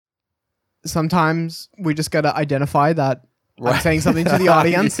sometimes we just got to identify that Right. I'm saying something to the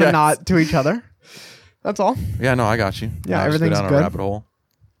audience Yes. and not to each other. That's all. Yeah, no, I got you. Yeah, I'll just everything's go down good. a rabbit hole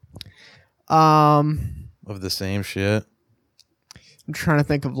of the same shit. I'm trying to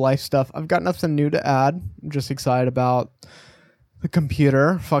think of life stuff. I've got nothing new to add. I'm just excited about the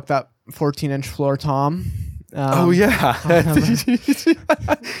computer. Fuck that 14-inch floor tom. Oh yeah,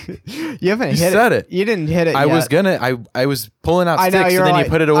 You haven't you hit said it. You didn't hit it I yet. was gonna. I was pulling out I know, sticks, you and were then like- you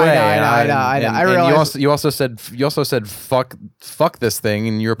put it away. I know. I And realized- you also said fuck this thing,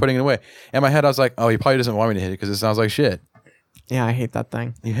 and you were putting it away. In my head, I was like, oh, he probably doesn't want me to hit it because it sounds like shit. Yeah, I hate that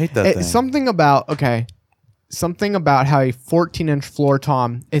thing. You hate that thing. Something about how a 14-inch floor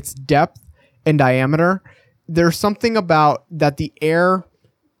tom, its depth and diameter, there's something about that the air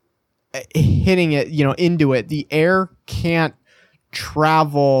hitting it, into it, the air can't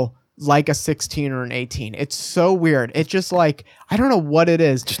travel like a 16 or an 18. It's so weird. It's just like, I don't know what it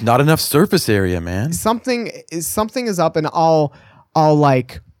is. Just not enough surface area, man. Something is up, and I'll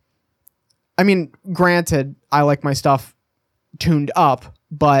like, I mean, granted, I like my stuff tuned up,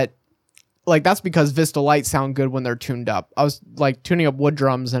 but like that's because Vista lights sound good when they're tuned up. I was like tuning up wood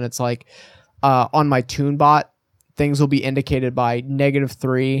drums, and it's like on my TuneBot, things will be indicated by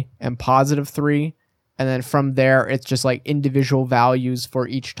 -3 and +3, and then from there it's just like individual values for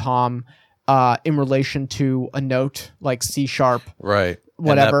each tom in relation to a note, like C sharp, Right.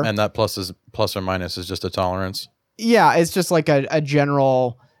 whatever. And that plus or minus is just a tolerance. Yeah, it's just like a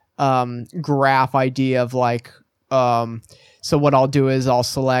general graph idea of like, so what I'll do is I'll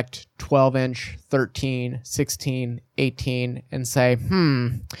select 12-inch, 13, 16, 18, and say,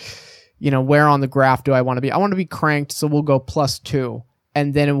 where on the graph do I want to be? I want to be cranked, so we'll go +2.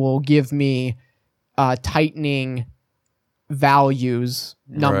 And then it will give me tightening values,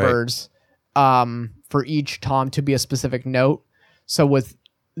 numbers, for each tom to be a specific note. So with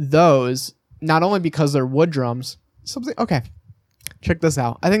those, not only because they're wood drums, okay, check this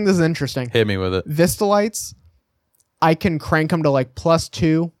out. I think this is interesting. Hit me with it. Vista lights, I can crank them to like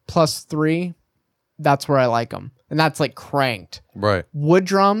 +2, +3. That's where I like them. And that's like cranked. Right. Wood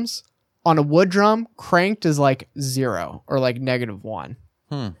drums, on a wood drum, cranked is like 0 or like -1.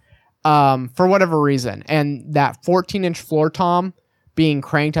 For whatever reason. And that 14-inch floor tom being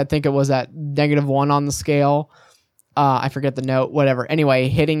cranked, I think it was at -1 on the scale. I forget the note, whatever. Anyway,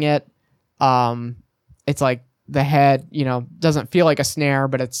 hitting it, it's like the head, doesn't feel like a snare,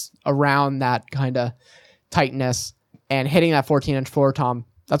 but it's around that kind of tightness. And hitting that 14-inch floor tom,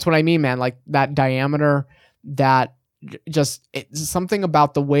 that's what I mean, man. Like that diameter, that just, it's something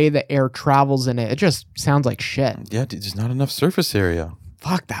about the way the air travels in it. It just sounds like shit. Yeah, dude, there's not enough surface area.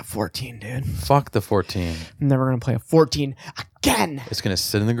 Fuck that 14, dude. Fuck the 14. I'm never going to play a 14 again. It's going to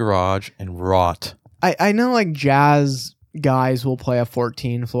sit in the garage and rot. I know like jazz guys will play a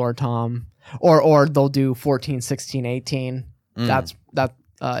 14 floor tom, or they'll do 14, 16, 18. That's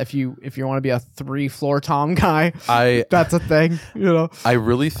if you want to be a 3 floor tom guy, that's a thing, I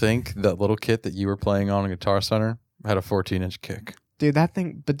really think that little kit that you were playing on Guitar Center had a 14-inch kick. Dude, that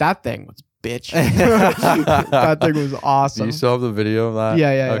thing was bitch. That thing was awesome. Do you still have the video of that?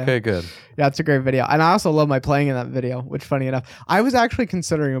 Yeah. Okay, good. Yeah, it's a great video. And I also love my playing in that video, which funny enough, I was actually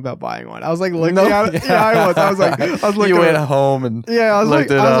considering about buying one. I was like looking at it. Yeah, I was looking. You went home and I was looked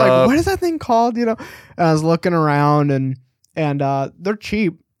like, it up. what is that thing called? And I was looking around and they're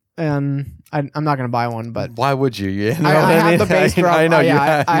cheap, and I'm not gonna buy one, but why would you? You know I what had mean? the bass drum. I know you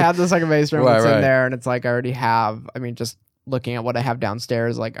I had the second bass drum that's Right. in there, and it's like I already have. I mean, just looking at what I have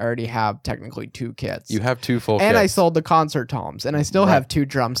downstairs, like I already have technically 2 kits. You have 2 full kits. And I sold the concert toms, and I still have 2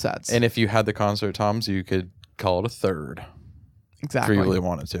 drum sets. And if you had the concert toms, you could call it a third. Exactly. If you really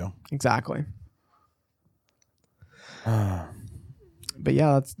wanted to. Exactly. But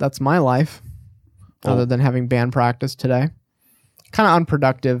yeah, that's my life. Other than having band practice today. Kind of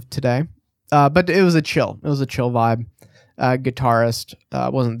unproductive today. But it was a chill. It was a chill vibe. Guitarist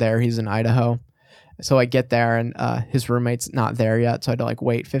wasn't there. He's in Idaho. So I get there and his roommate's not there yet. So I had to like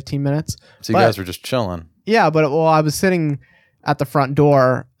wait 15 minutes. So you guys were just chilling. Yeah, but I was sitting at the front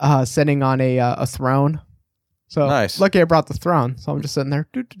door, sitting on a throne. So nice. Lucky I brought the throne. So I'm just sitting there,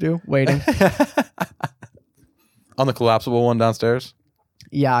 waiting. On the collapsible one downstairs?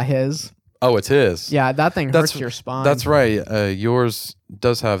 Yeah, his. Oh, it's his. Yeah, that thing hurts your spine. That's right. Yours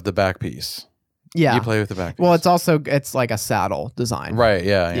does have the back piece. Yeah. You play with the back piece. Well, it's like a saddle design. Right,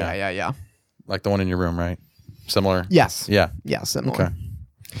 yeah. Yeah. Like the one in your room, right? Similar? Yes. Yeah. Yeah, similar. Okay.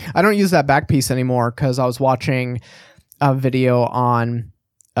 I don't use that back piece anymore because I was watching a video on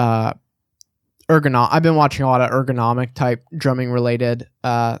I've been watching a lot of ergonomic type drumming related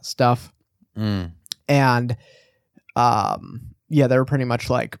stuff. And they were pretty much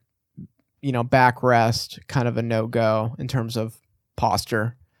like backrest, kind of a no-go in terms of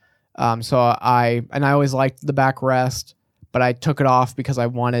posture. So I always liked the backrest, but I took it off because I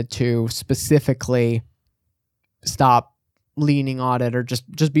wanted to specifically stop leaning on it or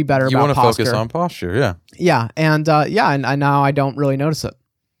just be better You about want to posture. focus on posture, yeah. Yeah, and now I don't really notice it.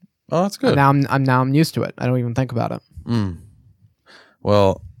 Oh, that's good. And now I'm used to it. I don't even think about it.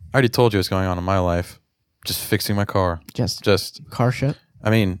 Well, I already told you what's going on in my life. Just fixing my car. Just car shit. I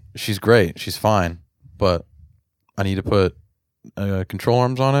mean, she's great. She's fine. But I need to put control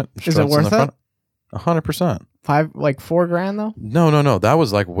arms on it. Is it worth it? 100%. $4,000 though? No. That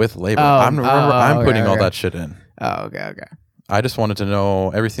was like with labor. Oh, I'm putting all okay. that shit in. Oh, okay. I just wanted to know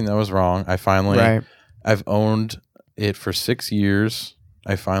everything that was wrong. I've owned it for 6 years.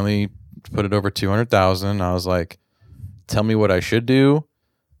 I finally put it over 200,000. I was like, tell me what I should do.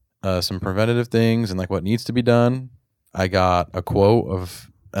 Some preventative things and like what needs to be done. I got a quote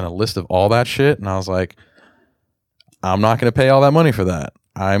and a list of all that shit, and I was like, I'm not going to pay all that money for that.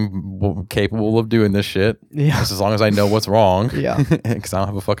 I'm capable of doing this shit. Yeah. Just as long as I know what's wrong. Yeah. Because I don't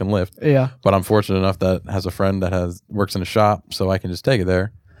have a fucking lift. Yeah. But I'm fortunate enough that has a friend that works in a shop, so I can just take it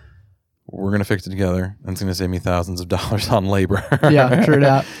there. We're going to fix it together, and it's going to save me thousands of dollars on labor. Yeah, true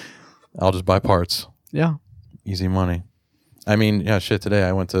that. I'll just buy parts. Yeah. Easy money. I mean, yeah, shit, today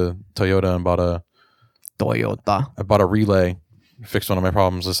I went to Toyota and bought a relay, fixed one of my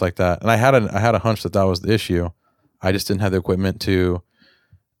problems just like that. And I had a hunch that was the issue. I just didn't have the equipment to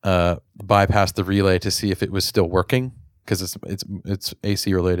bypass the relay to see if it was still working, because it's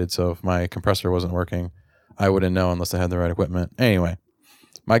AC related. So if my compressor wasn't working, I wouldn't know unless I had the right equipment. Anyway,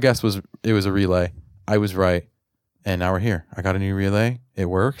 my guess was it was a relay. I was right, and now we're here. I got a new relay. It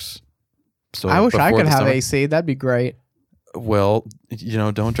works. So I wish I could have AC. That'd be great. Well,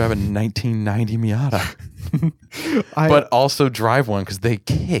 don't drive a 1990 Miata, but also drive one because they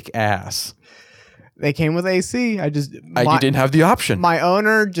kick ass. They came with AC. You didn't have the option. My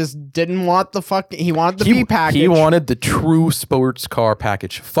owner just didn't want he wanted the B package. He wanted the true sports car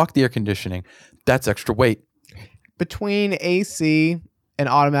package. Fuck the air conditioning. That's extra weight. Between AC and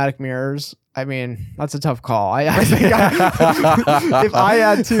automatic mirrors, I mean, that's a tough call. I think if I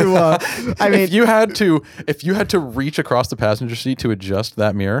had to, if you had to reach across the passenger seat to adjust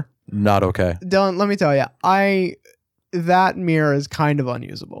that mirror, not okay. Dylan, let me tell you, that mirror is kind of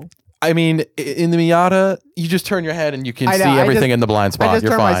unusable. I mean, in the Miata, you just turn your head and you can see everything in the blind spot.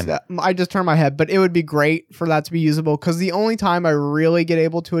 You're fine. I just turn my head, but it would be great for that to be usable, because the only time I really get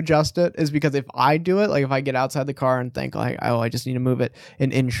able to adjust it is because if I do it, like if I get outside the car and think like, oh, I just need to move it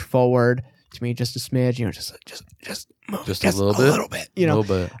an inch forward, to me just a smidge, just move just a little bit,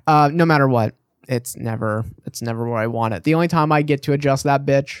 no matter what, it's never where I want it. The only time I get to adjust that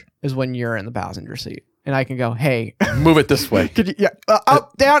bitch is when you're in the passenger seat. And I can go, hey, move it this way. Could you,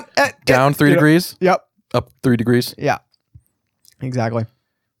 up, down, down 3 degrees. Yep. Up 3 degrees. Yeah. Exactly.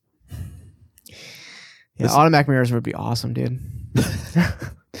 Yeah, automatic mirrors would be awesome, dude.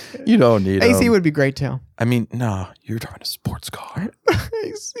 You don't need AC would be great too. I mean, no, you're driving a sports car.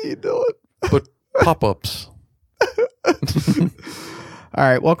 AC, Dylan. But pop-ups. All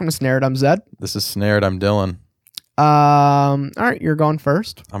right, welcome to Snared. I'm Zed. This is Snared. I'm Dylan. All right, you're going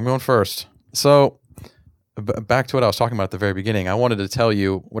first. I'm going first. So, back to what I was talking about at the very beginning. I wanted to tell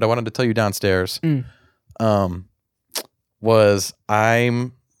you downstairs. Was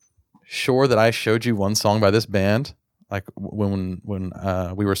I'm sure that I showed you one song by this band, like when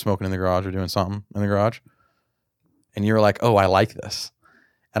we were smoking in the garage or doing something in the garage, and you were like, "Oh, I like this,"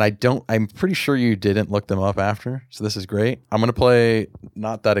 and I'm pretty sure you didn't look them up after. So this is great. I'm gonna play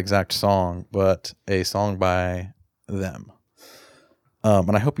not that exact song, but a song by them.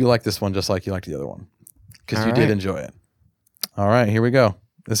 And I hope you like this one just like you liked the other one, because you did enjoy it. All right, here we go.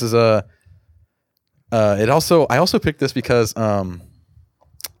 This is I also picked this because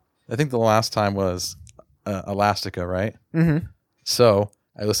I think the last time was Elastica, right? Mm-hmm. So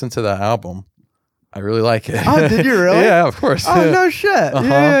I listened to that album. I really like it. Oh, did you really? Yeah, of course. Oh, no shit. Uh-huh.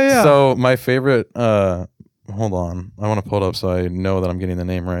 Yeah. So my favorite. Hold on, I want to pull it up so I know that I'm getting the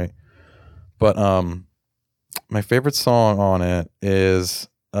name right. But my favorite song on it is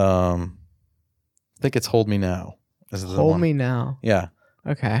I think it's "Hold Me Now." Hold Me Now. Yeah.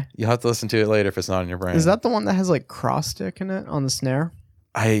 Okay. You'll have to listen to it later if it's not in your brain. Is that the one that has like cross stick in it on the snare?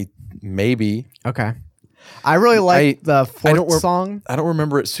 Maybe. Okay. I really like the fourth song. I don't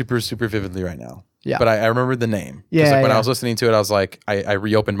remember it super, super vividly right now. Yeah. But I remember the name. Yeah. When I was listening to it, I was like, I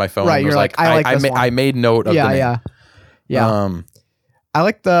reopened my phone. Right. And was you're like, I made note of the name. Yeah. I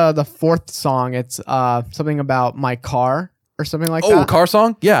like the fourth song. It's something about my car or something like Oh, that. car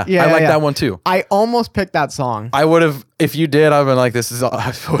song? Yeah, Yeah, I like yeah. that one too. I almost picked that song. I would have, if you did, I've been like, this is.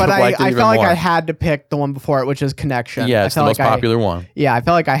 I But I even felt like more. I had to pick the one before it, which is Connection. Yeah, I it's the felt most like popular one. Yeah, I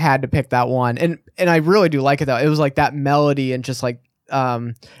felt like I had to pick that one, and I really do like it though. It was like that melody and just like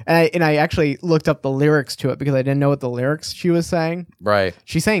and I actually looked up the lyrics to it because I didn't know what the lyrics she was saying. Right.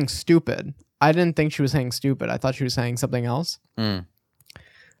 She's saying stupid. I didn't think she was saying stupid. I thought she was saying something else. Mm.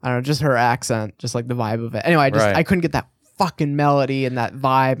 I don't know, just her accent, just like the vibe of it. Anyway, I couldn't get that fucking melody and that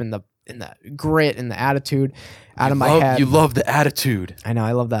vibe and the grit and the attitude out of my head. You love the attitude. I know.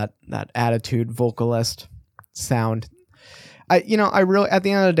 I love that attitude vocalist sound. I really, at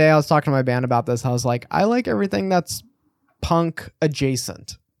the end of the day, I was talking to my band about this. I was like, I like everything that's punk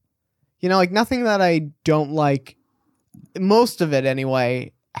adjacent. Like nothing that I don't like. Most of it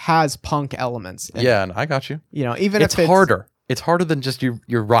anyway has punk elements. Yeah, and I got you. Even It's if harder. It's harder than just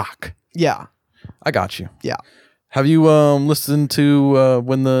your rock. Yeah. I got you. Yeah. Have you listened to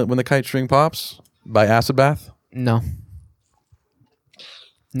when the kite string pops by Acid Bath? No.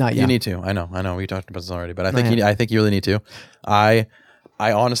 Not yet. You need to. I know. We talked about this already, but I think you really need to. I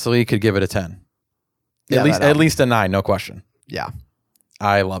honestly could give it a 10. Yeah, at least a 9, no question. Yeah.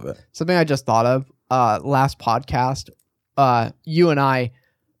 I love it. Something I just thought of last podcast. You and I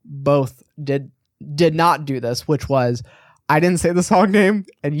both did not do this, which was I didn't say the song name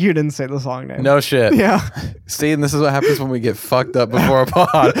and you didn't say the song name. No shit. Yeah. See, and this is what happens when we get fucked up before a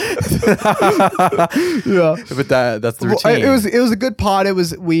pod. Yeah. But that's the routine. It was a good pod.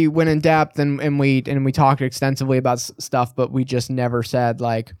 We went in depth and we talked extensively about stuff, but we just never said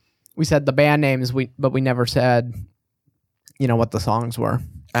we said the band names, but we never said what the songs were.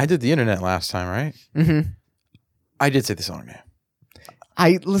 I did the internet last time, right? Mm-hmm. I did say the song name.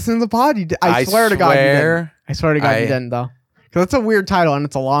 I listened to the pod. You did. I swear to God you didn't. I swear to God you didn't though. Because it's a weird title and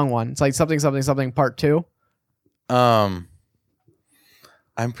it's a long one. It's like something part 2. I'm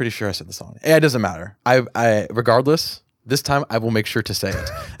pretty sure I said the song. Yeah, it doesn't matter. I regardless, this time I will make sure to say it.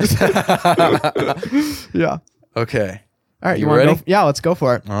 Yeah. Okay. All right. You ready? Yeah, let's go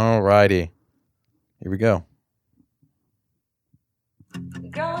for it. All righty. Here we go.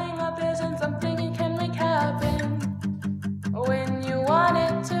 Growing up isn't something you can make happen when you want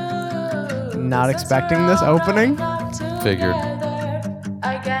it to. Not expecting this opening. Figured.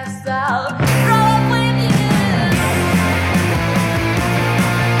 I guess I'll grow up with you.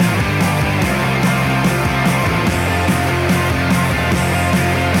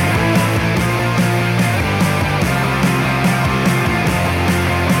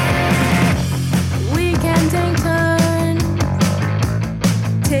 We can take turns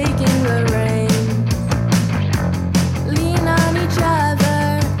taking the rain, lean on each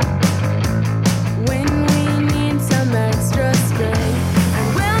other when we need some extra strength, and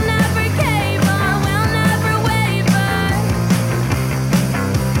we'll never cave on, we'll never waver,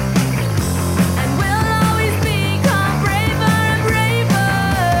 and we'll always become braver and braver.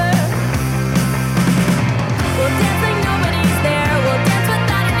 We'll dance like nobody's there, we'll dance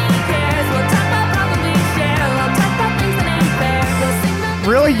without any cares, we'll talk about problems we share, we'll talk about things that ain't fair, we'll sing the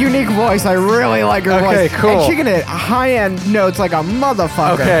Really unique voice. I really like her voice. Okay, cool. And she can hit high-end notes like a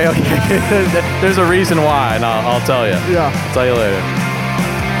motherfucker. Okay. There's a reason why, and I'll tell you. Yeah. I'll tell you later.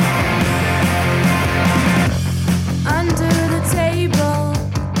 under the table.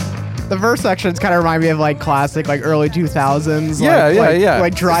 The verse sections kind of remind me of classic, early 2000s. Yeah.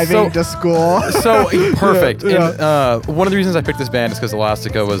 Like driving to school. So perfect. Yeah. And, one of the reasons I picked this band is because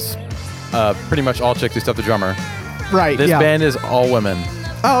Elastica was pretty much all chicks except the drummer. Right. This yeah. band is all women.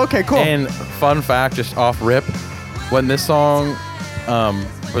 Oh, okay, cool. And fun fact, just off rip, when this song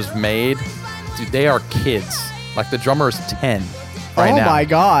was made, dude, they are kids. Like the drummer is 10 right now. Oh my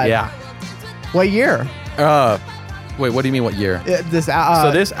God. Yeah. What year? Wait, what do you mean what year? So this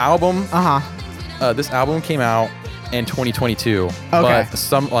album, Uh-huh. this album came out in 2022. Okay.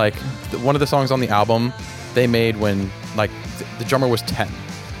 But one of the songs on the album they made when the drummer was 10.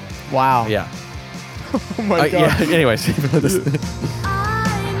 Wow. Yeah. Oh my God. Yeah. Anyways, I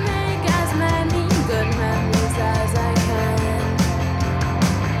make as many good memories as I can.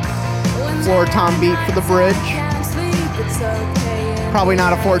 When Floor tom beat for the bridge. I can't sleep, it's okay. Probably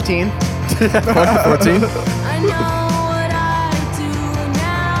not a 14. 14. I know what I do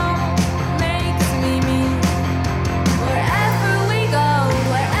now makes me me. Wherever we go,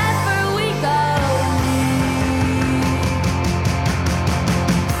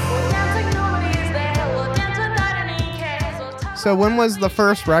 we'll dance like nobody's there. We'll dance without any cares. We'll talk So when was the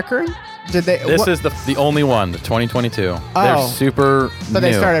first record? Did they? This is the only one, the 2022. Oh. They're super But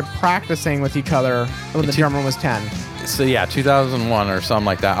new. they started practicing with each other when the drummer was 10. So yeah, 2001 or something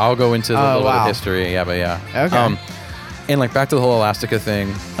like that. I'll go into the little wow. history. Yeah, but yeah. Okay. And like back to the whole Elastica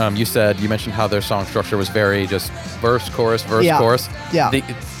thing, you mentioned how their song structure was very just verse, chorus, verse, Yeah. chorus. Yeah. This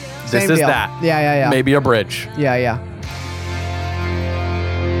Same is deal. that. Yeah. Maybe a bridge. Yeah.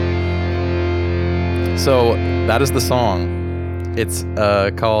 So that is the song. It's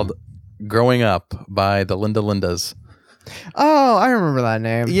called "Growing Up" by the Lindas. Oh, I remember that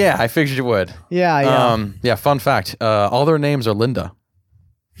name. Yeah, I figured you would. Yeah. Fun fact: all their names are Linda.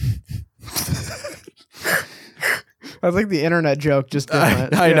 That's like the internet joke, just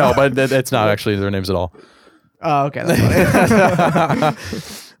different. I know, but it's not actually their names at all. Oh, okay. That's funny.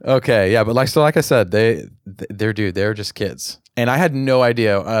 Okay, yeah, but like I said, they're just kids, and I had no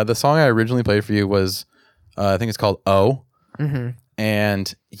idea. The song I originally played for you was, I think it's called "Oh,"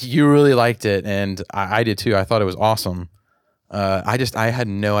 and you really liked it, and I did too. I thought it was awesome. I had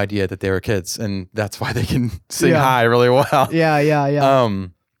no idea that they were kids, and that's why they can sing high really well. Yeah.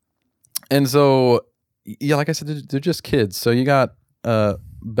 And so, yeah, like I said, they're just kids. So you got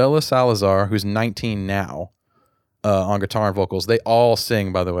Bella Salazar, who's 19 now, on guitar and vocals. They all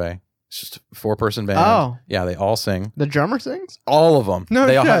sing, by the way. It's just a 4-person band. Oh. Yeah, they all sing. The drummer sings? All of them. No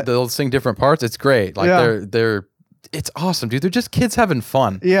shit. They'll sing different parts. It's great. Like it's awesome, dude. They're just kids having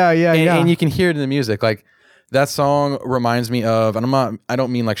fun. Yeah. And you can hear it in the music. Like that song reminds me of, and I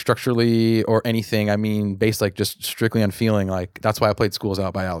don't mean like structurally or anything. I mean based like just strictly on feeling. Like that's why I played "School's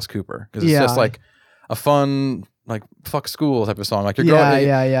Out" by Alice Cooper, because it's just like a fun like fuck school type of song. Like you're growing.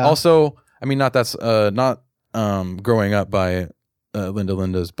 Yeah. Also, I mean not "Growing Up" by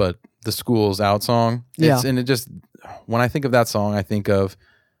Lindas, but the "School's Out" song. And it just, when I think of that song, I think of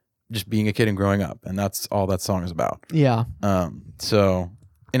just being a kid and growing up, and that's all that song is about. Yeah. So,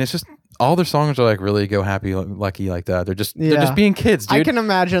 and it's just all their songs are like really go happy lucky like that. They're just being kids, dude. I can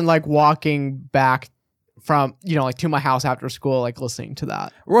imagine like walking back from, like to my house after school, like listening to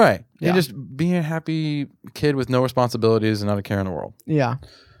that. Right. Yeah. And just being a happy kid with no responsibilities and not a care in the world. Yeah.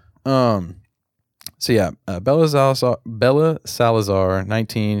 So yeah, Bella Salazar,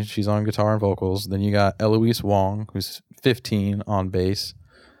 19. She's on guitar and vocals. Then you got Eloise Wong, who's 15, on bass.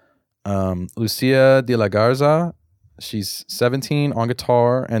 Lucia de la Garza, she's 17, on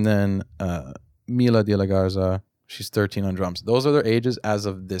guitar, and then Mila de la Garza, she's 13, on drums. Those are their ages as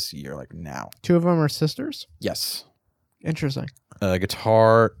of this year, like now. 2 of them are sisters? Yes. Interesting.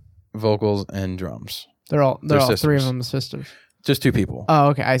 Guitar, vocals, and drums. They're all sisters. 3 of them sisters. Just 2 people. Oh,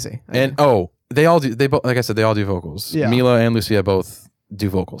 okay, I see. They all do. They both, like I said, they all do vocals. Yeah. Mila and Lucia both do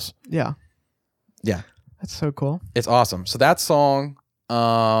vocals. Yeah. Yeah. That's so cool. It's awesome. So that song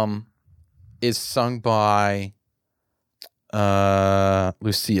is sung by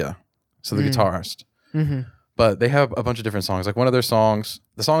Lucia, so the guitarist. Mm-hmm. But they have a bunch of different songs. Like one of their songs,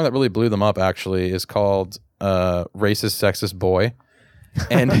 the song that really blew them up actually is called "Racist Sexist Boy,"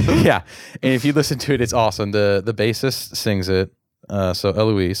 and yeah, and if you listen to it, it's awesome. The bassist sings it. So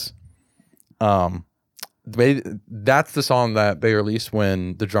Eloise. That's the song that they released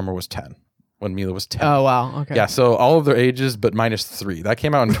when the drummer was 10, when Mila was 10. Oh, wow. Okay. Yeah, so all of their ages, but minus 3. That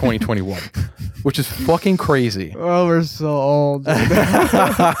came out in 2021, which is fucking crazy. Oh, we're so old.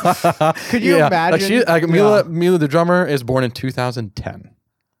 Could you imagine? Like Mila, the drummer, is born in 2010.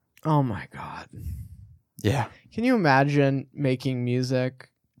 Oh my God. Yeah. Can you imagine making music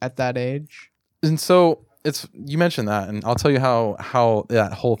at that age? And so you mentioned that, and I'll tell you how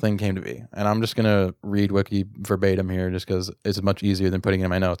that whole thing came to be. And I'm just gonna read Wiki verbatim here, just because it's much easier than putting it in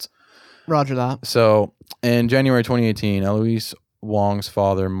my notes. Roger that. So in January 2018, Eloise Wong's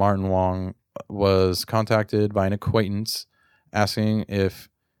father, Martin Wong, was contacted by an acquaintance asking if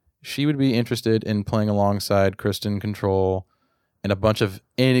she would be interested in playing alongside Kristen Control and a bunch of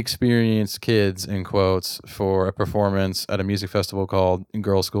inexperienced kids, in quotes, for a performance at a music festival called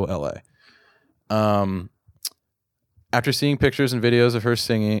Girls School LA. After seeing pictures and videos of her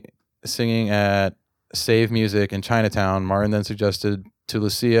singing at Save Music in Chinatown, Martin then suggested to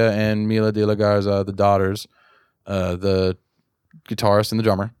Lucia and Mila de la Garza, the daughters, the guitarist and the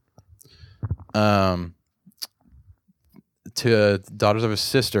drummer, to daughters of his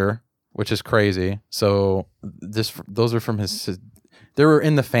sister, which is crazy. So those are from his. They were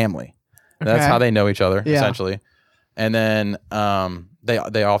in the family. That's how they know each other, essentially. And then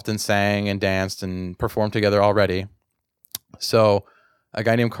they often sang and danced and performed together already. So a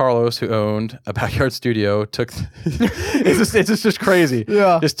guy named Carlos, who owned a backyard studio, took it's just crazy.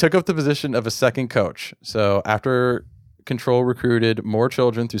 Yeah, just took up the position of a second coach. So after Control recruited more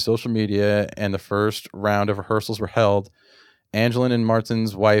children through social media and the first round of rehearsals were held, Angelin and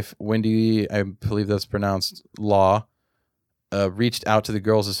Martin's wife, Wendy, I believe that's pronounced Law, reached out to the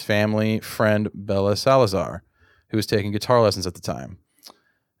girls' family friend Bella Salazar, who was taking guitar lessons at the time.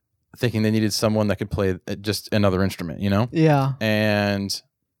 thinking they needed someone that could play just another instrument, you know? Yeah. And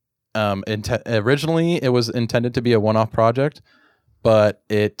originally it was intended to be a one-off project, but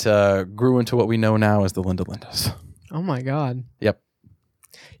it grew into what we know now as the Linda Lindas. Oh my God. Yep.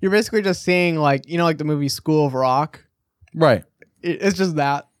 You're basically just seeing like, you know, like the movie School of Rock. Right. It's just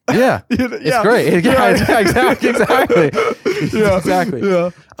that. Yeah. It's great. Yeah, exactly. Yeah. Exactly. Yeah.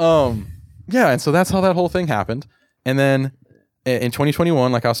 Yeah, and so that's how that whole thing happened. And then in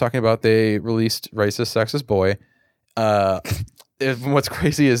 2021, like I was talking about, they released Racist Sexist Boy. What's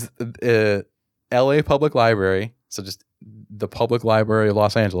crazy is LA Public Library, so just the public library of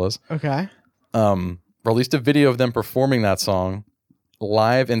Los Angeles, Okay. released a video of them performing that song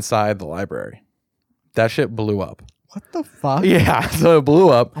live inside the library. That shit blew up. What the fuck? Yeah, so it blew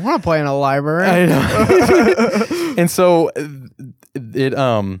up. I want to play in a library. I know. And so it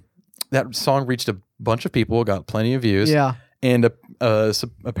that song reached a bunch of people, got plenty of views. Yeah. And so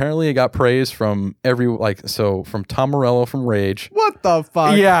apparently it got praise from from Tom Morello from Rage. What the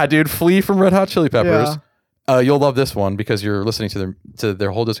fuck? Yeah, dude, Flea from Red Hot Chili Peppers. You'll love this one because you're listening to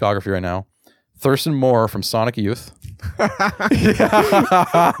their whole discography right now. Thurston Moore from Sonic Youth.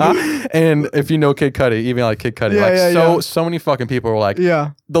 And if you know Kid Cudi, even like Kid Cudi, so many fucking people were like,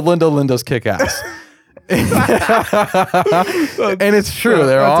 Yeah. the Linda Lindas kick ass. And it's true,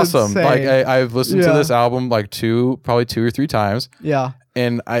 they're that's awesome. insane. Like I've listened to Yeah. this album like probably two or three times, Yeah.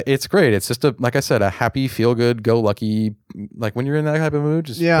 and it's great. It's just like I said, a happy, feel good, go lucky. Like when you're in that type of mood,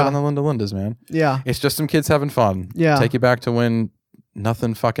 just put on the Linda Lindas, man. Yeah. It's just some kids having fun. Yeah. Take you back to when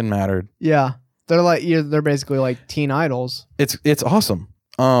nothing fucking mattered. Yeah. They're basically like teen idols. It's awesome.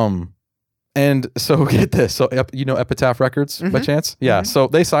 And so get this. So you know Epitaph Records by chance? Yeah. So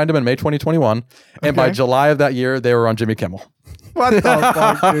they signed him in May 2021, and by July of that year, they were on Jimmy Kimmel. What the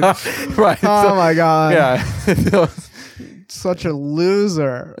fuck, dude? Right. Oh my God. Yeah. Such a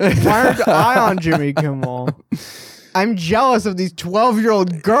loser. Why aren't I on Jimmy Kimmel? I'm jealous of these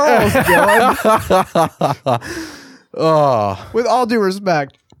 12-year-old girls, Dylan. Oh. With all due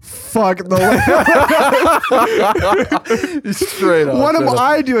respect, fuck the Straight up. What am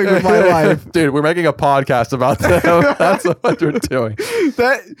I doing with my life? Dude, we're making a podcast about them. That's what we're doing.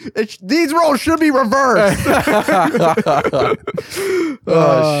 These roles should be reversed.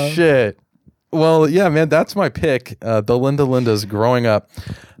 Oh, shit. Well, yeah, man, that's my pick. The Linda Lindas growing up.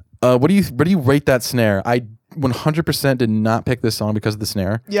 What do you rate that snare? I 100% did not pick this song because of the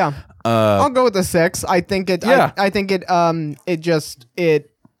snare. Yeah. I'll go with the 6. I think it. Yeah. I think it.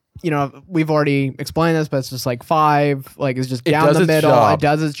 You know, we've already explained this, but it's just like 5. Like it's just down the middle. Job. It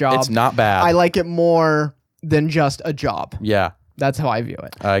does its job. It's not bad. I like it more than just a job. Yeah. That's how I view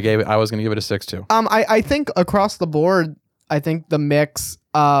it. I was gonna give it a 6 too. I think across the board, I think the mix.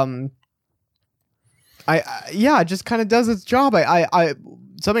 It just kind of does its job. I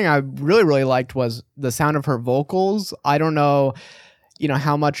something I really liked was the sound of her vocals. I don't know,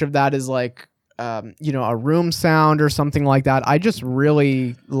 how much of that is like, a room sound or something like that. I just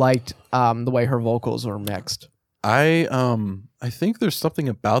really liked the way her vocals were mixed. I think there's something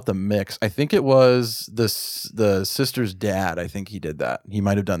about the mix. I think it was the sister's dad. I think he did that. He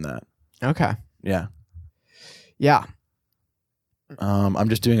might have done that. Okay. Yeah. Yeah. I'm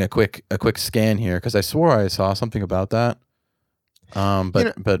just doing a quick scan here because I swore I saw something about that.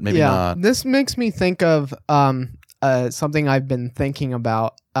 But maybe not. This makes me think of something I've been thinking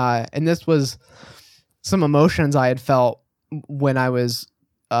about, and this was some emotions I had felt when I was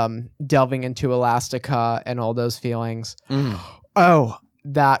delving into Elastica and all those feelings. Oh,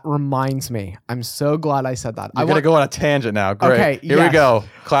 that reminds me. I'm so glad I said that. I'm going to go on a tangent now. Great. Okay, here we go.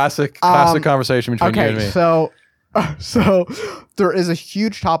 Classic conversation between you and me. So there is a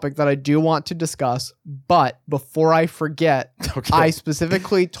huge topic that I do want to discuss, but before I forget, I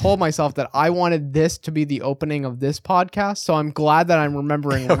specifically told myself that I wanted this to be the opening of this podcast. So I'm glad that I'm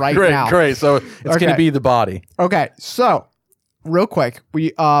remembering right now. Great. So it's going to be the body. Okay. So real quick,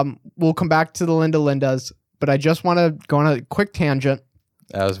 we'll come back to the Linda Lindas, but I just want to go on a quick tangent.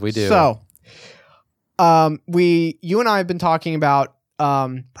 As we do. So you and I have been talking about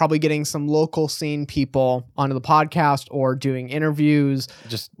probably getting some local scene people onto the podcast or doing interviews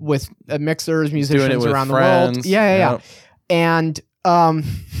just with mixers, musicians around the world. Yeah. And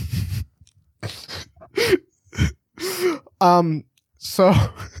so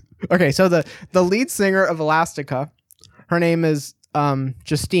the lead singer of Elastica, her name is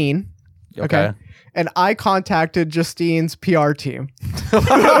Justine. Okay. And I contacted Justine's PR team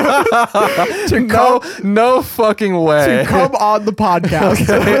no fucking way to come on the podcast.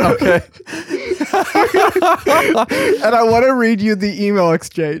 Okay. And I want to read you the email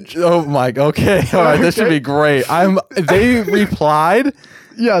exchange. Oh my. Okay. All right. This should be great. They replied.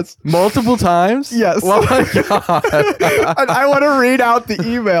 Yes. Multiple times? Yes. Oh my God. And I want to read out the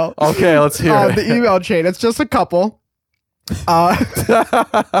email. Okay, let's hear it. The email chain. It's just a couple. I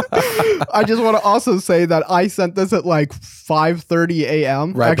just want to also say that I sent this at like 5:30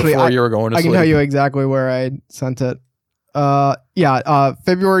 a.m. Right before you were going to I sleep. can tell you exactly where I sent it.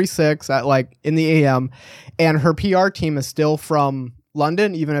 February 6th at like in the AM, and her PR team is still from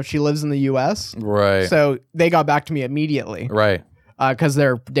London, even if she lives in the US. Right. So they got back to me immediately. Right. Because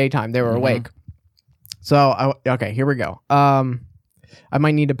they're daytime, they were awake. So okay, here we go. I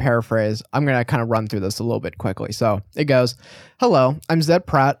might need to paraphrase. I'm going to kind of run through this a little bit quickly. So it goes, hello, I'm Zed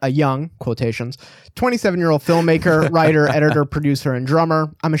Pratt, a young, quotations, 27-year-old filmmaker, writer, editor, producer, and drummer.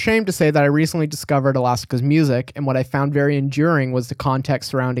 I'm ashamed to say that I recently discovered Elastica's music, and what I found very enduring was the context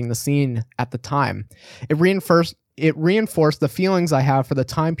surrounding the scene at the time. It reinforced the feelings I have for the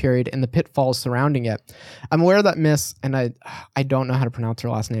time period and the pitfalls surrounding it. I'm aware that Miss, and I don't know how to pronounce her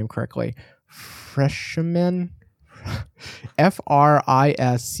last name correctly, Freshman?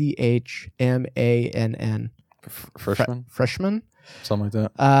 Frishmann. Freshman? Something like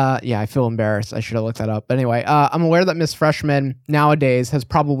that. Yeah, I feel embarrassed. I should have looked that up. But anyway, I'm aware that Miss Freshman nowadays has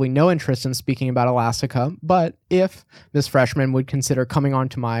probably no interest in speaking about Elastica, but if Miss Freshman would consider coming on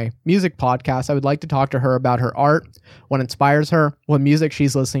to my music podcast, I would like to talk to her about her art, what inspires her, what music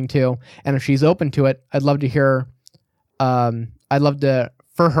she's listening to, and if she's open to it, I'd love to hear.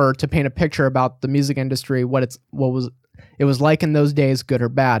 For her to paint a picture about the music industry, what it was like in those days, good or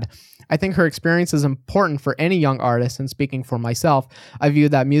bad. I think her experience is important for any young artist, and speaking for myself, I view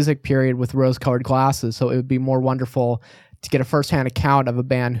that music period with rose-colored glasses, so it would be more wonderful to get a first-hand account of a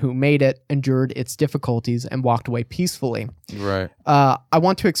band who made it, endured its difficulties, and walked away peacefully. Right. I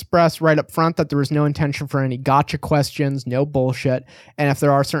want to express right up front that there is no intention for any gotcha questions, no bullshit, and if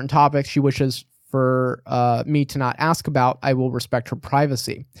there are certain topics she wishes for me to not ask about, I will respect her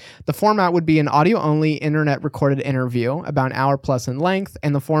privacy. The format would be an audio-only, internet-recorded interview, about an hour plus in length,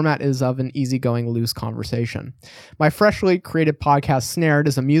 and the format is of an easygoing, loose conversation. My freshly created podcast, Snared,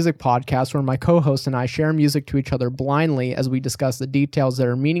 is a music podcast where my co-host and I share music to each other blindly as we discuss the details that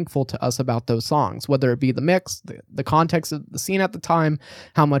are meaningful to us about those songs, whether it be the mix, the context of the scene at the time,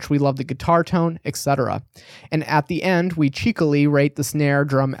 how much we love the guitar tone, etc. And at the end, we cheekily rate the snare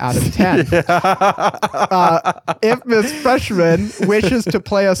drum out of 10. If Miss Freshman wishes to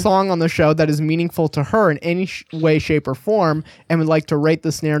play a song on the show that is meaningful to her in any way, shape, or form, and would like to rate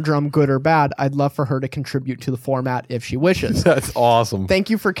the snare drum good or bad, I'd love for her to contribute to the format if she wishes. That's awesome.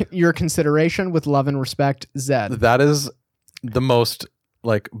 Thank you for your consideration. With love and respect, Zed. That is the most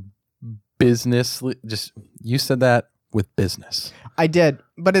like business. Just you said that with business. I did,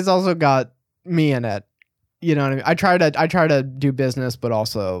 but it's also got me in it. You know what I mean? I try to do business, but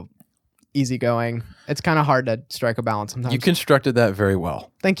also easygoing. It's kind of hard to strike a balance sometimes. You constructed that very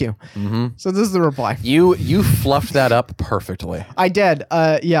well. Thank you. Mm-hmm. So this is the reply. You fluffed that up perfectly. I did.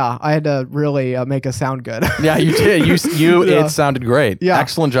 Yeah, I had to really make it sound good. Yeah, you did. You Yeah. It sounded great. Yeah.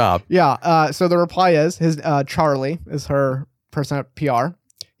 Excellent job. Yeah. So the reply is Charlie is her person at PR.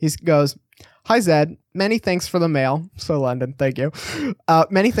 He goes, "Hi Zed, many thanks for the mail." So London, thank you.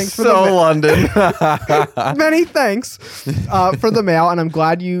 Many thanks for London. Many thanks for the mail, and I'm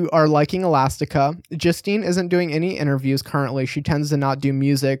glad you are liking Elastica. Justine isn't doing any interviews currently. She tends to not do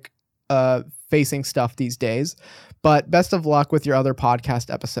music facing stuff these days. But best of luck with your other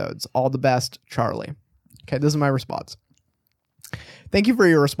podcast episodes. All the best, Charlie. Okay, this is my response. Thank you for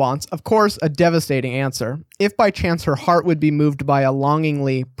your response. Of course, a devastating answer. If by chance her heart would be moved by a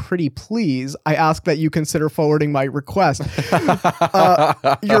longingly pretty please, I ask that you consider forwarding my request.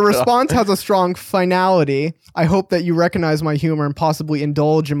 Your response has a strong finality. I hope that you recognize my humor and possibly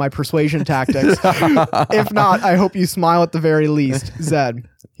indulge in my persuasion tactics. If not, I hope you smile at the very least. Zed.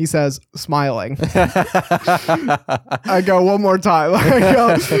 He says, smiling. I go one more time. I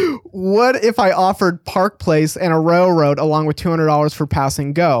go, what if I offered Park Place and a railroad along with $200 for pass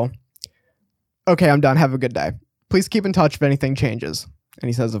and go? Okay, I'm done. Have a good day. Please keep in touch if anything changes. And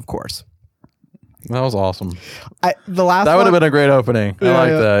he says, of course. That was awesome. That would have been a great opening. I like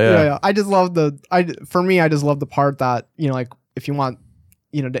that. Yeah. I just love for me, I just love the part that, like if you want,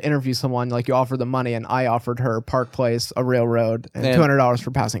 to interview someone, like you offer them money, and I offered her Park Place, a railroad, and $200 for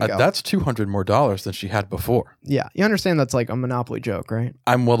passing go. That's $200 more than she had before. Yeah, you understand that's like a Monopoly joke, right?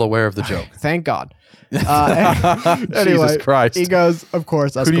 I'm well aware of the joke. Thank God. Anyway, Jesus Christ. He goes, of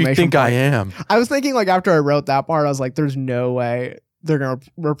course, Who do you think I am? I was thinking, like, after I wrote that part, I was like, there's no way they're going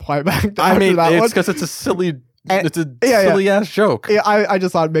to reply back to I mean, that it's one. because it's a silly... It's a Yeah. silly ass joke. Yeah, I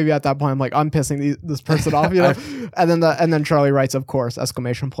just thought maybe at that point I'm like, I'm pissing this person off, and then Charlie writes, of course,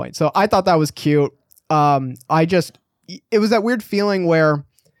 exclamation point. So I thought that was cute. I just it was that weird feeling where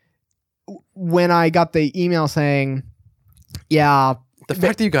when I got the email saying, yeah, The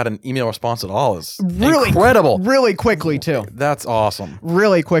fact that you got an email response at all is really incredible. really quickly too. That's awesome.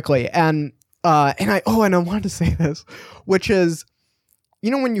 Really quickly. And I wanted to say this, which is,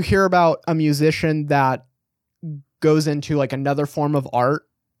 you know, when you hear about a musician that goes into like another form of art,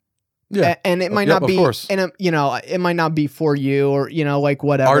 Yeah. and it might Yep, not be, of course. and it, you know, it might not be for you, or, you know, like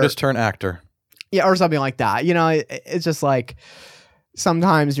whatever. Artist turn actor. Yeah, or something like that. You know, it's just like,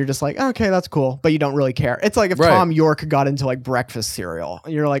 sometimes you're just like, okay, that's cool, but you don't really care. It's like if Right. Tom York got into like breakfast cereal,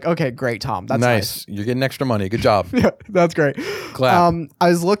 you're like, okay, great, Tom. That's nice. You're getting extra money. Good job. Yeah, that's great. Clap. I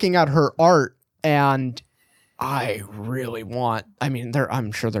was looking at her art, and I really want, I mean,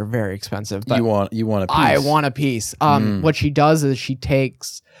 I'm sure they're very expensive, but you want a piece. I want a piece. What she does is she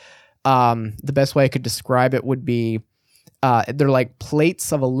takes, the best way I could describe it would be, they're like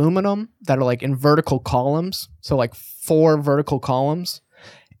plates of aluminum that are like in vertical columns. So like 4 vertical columns,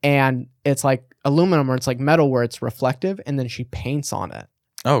 and it's like aluminum, or it's like metal where it's reflective, and then she paints on it.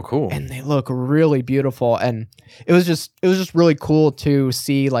 Oh, cool. And they look really beautiful. And it was just really cool to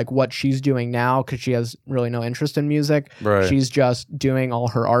see like what she's doing now, because she has really no interest in music. Right. She's just doing all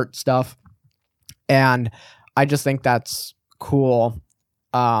her art stuff. And I just think that's cool.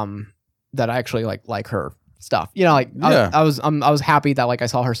 That I actually like her stuff. You know, like Yeah. I was happy that like I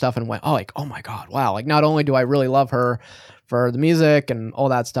saw her stuff and went, oh my God, wow. Like not only do I really love her for the music and all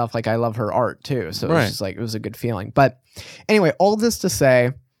that stuff, like I love her art too. So it was just like, it was a good feeling. But anyway, all this to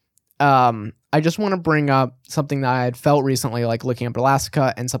say, I just want to bring up something that I had felt recently, like looking up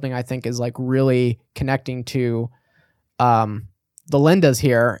Elastica, and something I think is like really connecting to the Lindas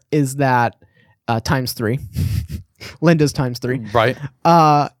here, is that times 3. Linda's times 3. Right.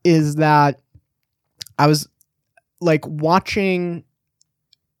 Is that I was like watching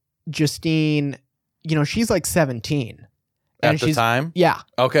Justine, you know, she's like 17. And At the she's, time? yeah.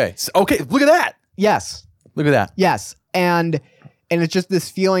 Okay. Okay. Look at that. Yes. Look at that. Yes. And it's just this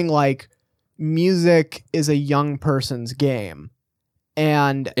feeling like music is a young person's game.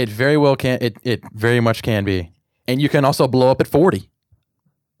 And It very well can. It very much can be. And you can also blow up at 40.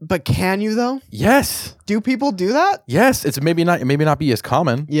 but can you though? Yes. Do people do that? Yes. It's maybe not be as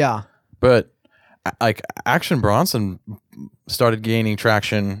common, Yeah. but like Action Bronson started gaining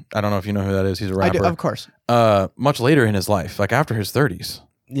traction. I don't know if you know who that is. He's a I rapper. do, of course. Much later in his life, like after his 30s.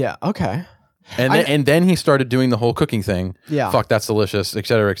 Yeah. Okay. And then he started doing the whole cooking thing. Yeah. Fuck, that's delicious, et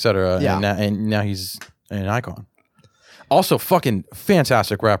cetera, et cetera. Yeah. And now he's an icon. Also, fucking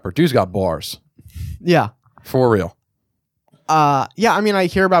fantastic rapper. Dude's got bars. Yeah. For real. Yeah. I mean, I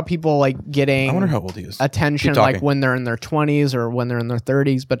hear about people like getting I wonder how old he is. attention Keep talking. like when they're in their 20s or when they're in their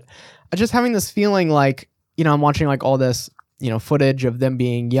 30s, but just having this feeling like, you know, I'm watching like all this, you know, footage of them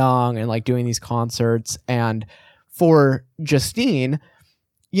being young and like doing these concerts. And for Justine,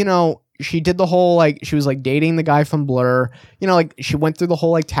 you know, she did the whole like, she was like dating the guy from Blur, you know, like she went through the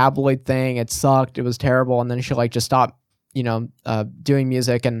whole like tabloid thing. It sucked. It was terrible. And then she like just stopped, you know, doing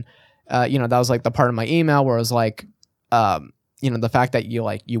music. And, you know, that was like the part of my email where it was like, you know, the fact that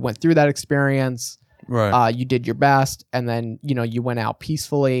you went through that experience, Right. you did your best, and then, you know, you went out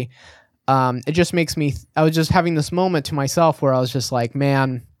peacefully. It just makes me, I was just having this moment to myself where I was just like,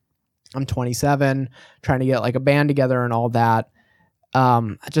 man, I'm 27, trying to get like a band together and all that.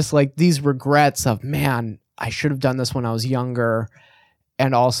 Just like these regrets of, man, I should have done this when I was younger.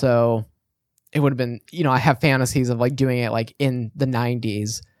 And also it would have been, you know, I have fantasies of like doing it like in the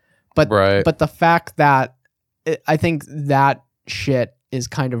 90s, but, Right. but the fact that I think that shit is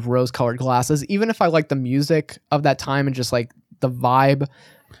kind of rose-colored glasses. Even if I like the music of that time and just like the vibe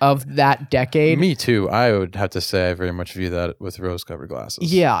of that decade. Me too. I would have to say I very much view that with rose-covered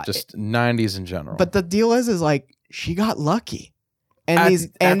glasses. Yeah. Just 90s in general. But the deal is like she got lucky. And these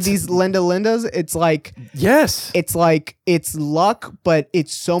Lindas, it's like yes. it's luck, but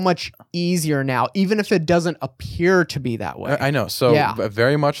it's so much easier now, even if it doesn't appear to be that way. I know. So Yeah.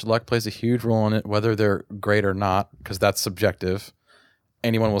 very much luck plays a huge role in it, whether they're great or not, because that's subjective.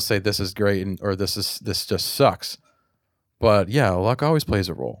 Anyone will say this is great or this just sucks. But yeah, luck always plays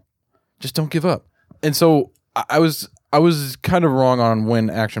a role. Just don't give up. And so I was kind of wrong on when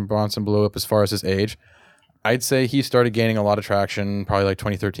Action Bronson blew up as far as his age. I'd say he started gaining a lot of traction probably like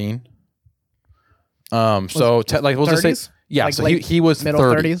 2013. So like we'll just 30s? say yeah. Like so late- he was middle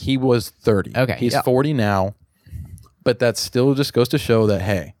 30. 30s? He was 30. Okay, He's yeah. 40 now, but that still just goes to show that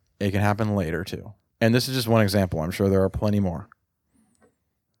hey, it can happen later too. And this is just one example. I'm sure there are plenty more.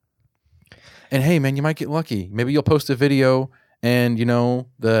 And hey, man, you might get lucky. Maybe you'll post a video, and you know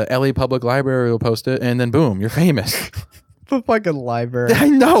the LA Public Library will post it, and then boom, you're famous. The fucking library. I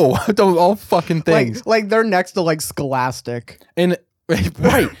know. Those all fucking things. Like they're next to like Scholastic. And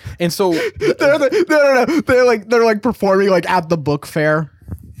right. And so They're like performing like at the book fair.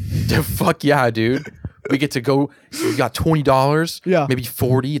 fuck yeah, dude. We get to go. You got $20. Yeah. Maybe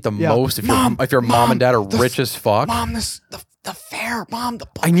 40 at the Yeah. most. If your mom and dad are rich as fuck. Mom, the fair. Mom, the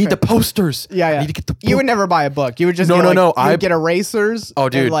book I need fair. the posters. Yeah. I need to get the book. You would never buy a book. You would just No, get, no, like, no, You would I- get erasers. Oh,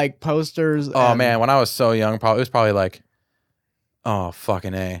 dude. And, like posters. Oh and- man, when I was so young, it was probably like, oh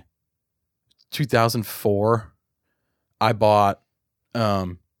fucking A, 2004. I bought a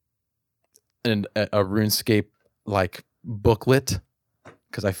RuneScape like booklet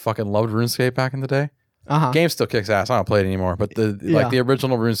because I fucking loved RuneScape back in the day. Game still kicks ass. I don't play it anymore, but the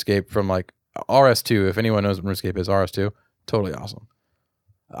original RuneScape from like RS2. If anyone knows what RuneScape is, RS2, totally awesome.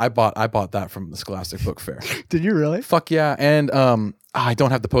 I bought that from the Scholastic Book Fair. Did you really? Fuck yeah. And I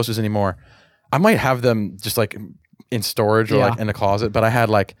don't have the posters anymore. I might have them just like in storage or like in a closet, but I had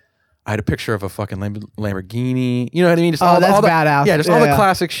a picture of a fucking Lamborghini. You know what I mean? Just that's all the, badass. Yeah, just all the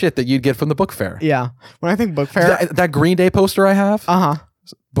classic shit that you'd get from the book fair. Yeah. When I think book fair. That Green Day poster I have,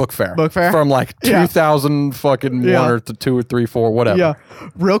 book fair. Book fair? From like 2000 fucking Yeah. 1 or 2 or 3, 4, whatever. Yeah.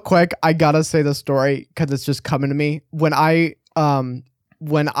 Real quick, I gotta say the story because it's just coming to me. When I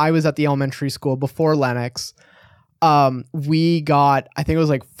was at the elementary school before Lennox, we got, I think it was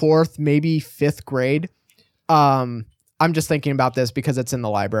like 4th, maybe 5th grade. I'm just thinking about this because it's in the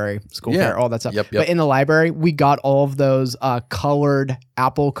library, school fair, all that stuff. Yep. But in the library, we got all of those colored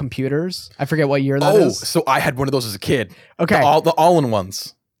Apple computers. I forget what year that is. So I had one of those as a kid. Okay. The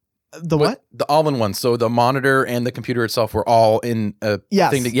all-in-ones. The what? The all-in-ones. So the monitor and the computer itself were all in a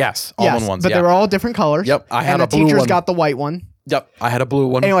thing. All-in-ones. But they were all different colors. Yep. I had and a blue teachers one. got the white one. Yep. I had a blue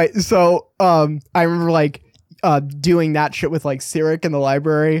one. Anyway, so I remember like doing that shit with like Cyric in the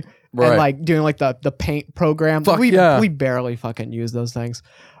library. Right. And like doing like the paint program. Fuck we yeah. we barely fucking use those things.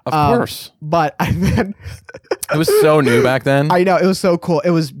 Of course. But I then It was so new back then. I know it was so cool.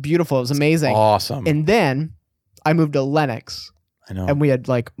 It was beautiful. It was amazing. Awesome. And then I moved to Lennox. I know. And we had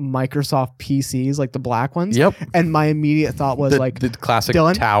like Microsoft PCs, like the black ones. Yep. And my immediate thought was the classic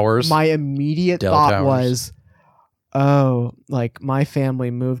Dylan, towers. My immediate Dell thought towers. was, oh, like my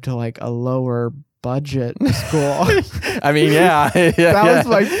family moved to like a lower budget school. I mean, yeah. That was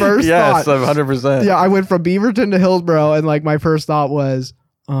my first yes, thought. 100%. Yeah, I went from Beaverton to Hillsborough, and like my first thought was,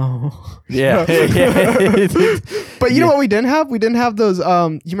 oh, Yeah. But you know what we didn't have? We didn't have those.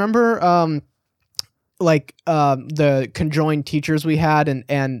 You remember, the conjoined teachers we had,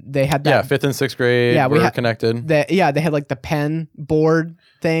 and they had that. 5th and 6th grade. Yeah, we were had- connected. They had like the pen board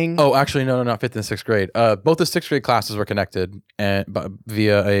thing. Oh, actually, no, not 5th and 6th grade. Both the 6th grade classes were connected and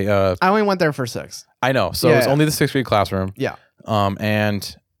via a. I only went there for 6. I know, so Yeah, it's yeah. only the 6th grade classroom. Yeah.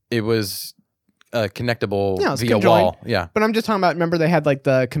 And it was connectable Yeah, it's via conjoined. wall. Yeah. But I'm just talking about. Remember, they had like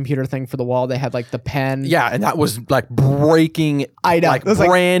the computer thing for the wall. They had like the pen. Yeah, and that was like breaking, I know. like It was, like,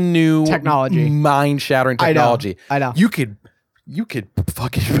 brand new technology. mind-shattering technology. I know. You could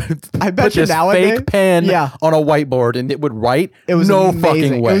fucking I bet put you this nowadays- fake pen Yeah. on a whiteboard and it would write. It was no amazing.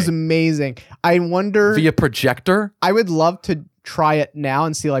 fucking way. It was amazing. I wonder. Via projector. I would love to try it now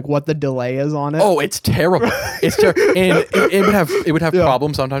and see like what the delay is on it. Oh, it's terrible. It's terrible, and it would have Yeah.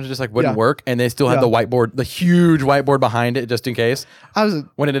 problems. Sometimes it just like wouldn't Yeah. work, and they still had Yeah. the whiteboard, the huge whiteboard behind it, just in case I was.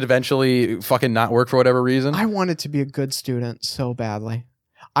 when it eventually fucking not work for whatever reason. I wanted to be a good student so badly.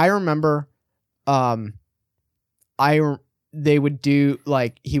 I remember, they would do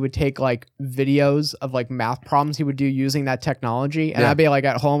like he would take like videos of like math problems he would do using that technology, and Yeah. I'd be like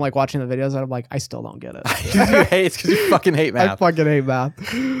at home like watching the videos, and I'm like, I still don't get it. It's because you fucking hate I math. fucking hate math.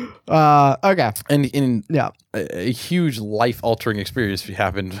 Okay. And in Yeah. a huge life altering experience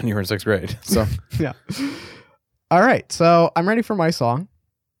happened when you were in 6th grade. So Yeah. All right. So I'm ready for my song.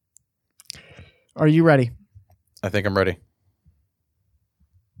 Are you ready? I think I'm ready.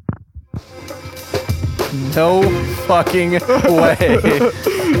 No fucking way.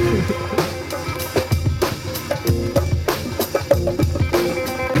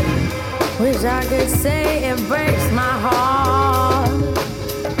 Wish I could say it breaks my heart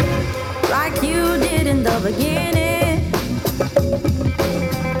like you did in the beginning.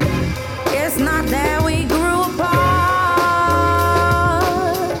 It's not that we grew apart.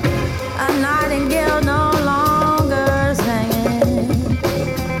 A nightingale no longer singing.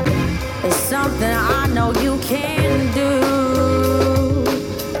 It's something I know you can do.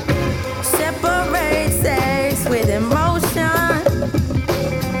 Separate sex with emotion.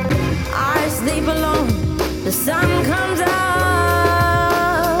 I sleep alone, the sun comes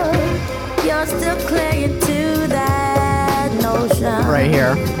up. You're still clinging to that notion. Right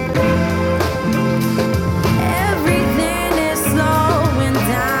here. Everything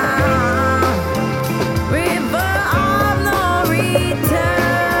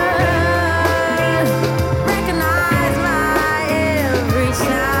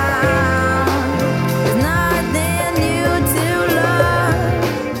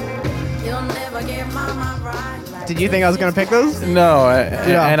Did you think I was gonna pick those? No,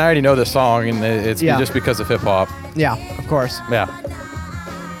 Yeah. and I already know this song, and it's just because of hip hop. Yeah, of course. Yeah.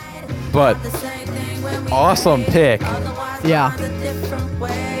 But awesome pick. Yeah.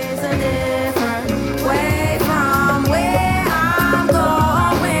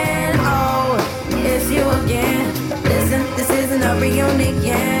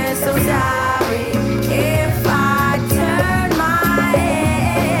 Reunion, so sorry if I turn my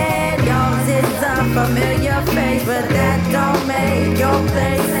head. Yours is a familiar face, but that don't make your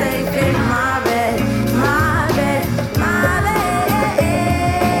place safe in my bed, my bed, my bed.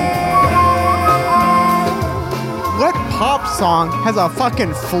 What pop song has a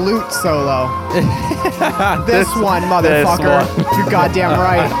fucking flute solo? This one, motherfucker. You're goddamn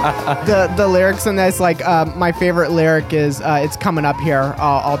right. The lyrics in this, like, my favorite lyric is, it's coming up here.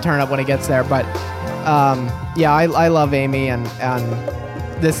 I'll turn it up when it gets there. But, yeah, I love Amy, and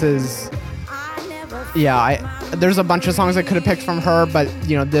this is, yeah, there's a bunch of songs I could have picked from her, but,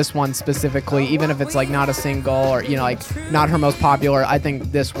 you know, this one specifically, even if it's, like, not a single or, you know, like, not her most popular, I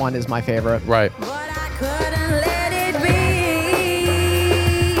think this one is my favorite. Right. But I couldn't let it be.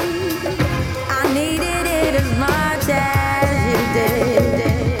 I needed it as much as you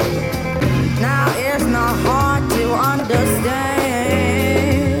did. Now it's not hard to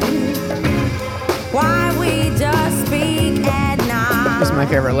understand why we just speak at night. This is my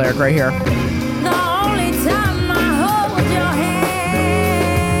favorite lyric right here. The only time I hold your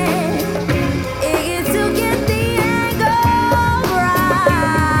hand is to get the angle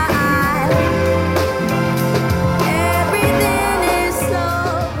right. Everything is so.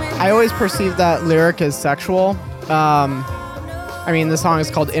 I always perceive that lyric as sexual. I mean, the song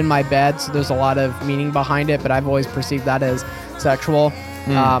is called In My Bed, so there's a lot of meaning behind it, but I've always perceived that as sexual.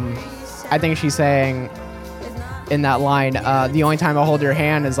 I think she's saying in that line, the only time I hold your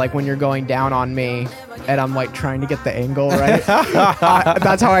hand is like when you're going down on me and I'm like trying to get the angle right.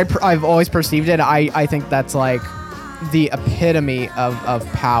 That's how I've always perceived it. I think that's like the epitome of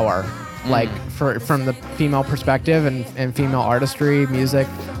power, like from the female perspective and female artistry, music.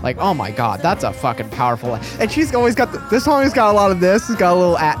 Like, oh my God, that's a fucking powerful. And she's always got this song has got a lot of this. It's got a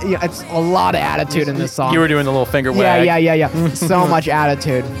little, it's a lot of attitude in this song. You were doing the little finger wag. Yeah. So much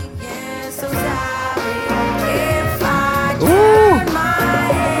attitude. So sorry if I turn my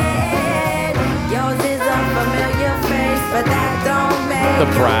head. Yours is a familiar face, but that don't make The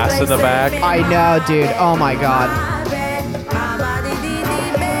brass in the back. I know, dude. Oh my God. my bed, my body,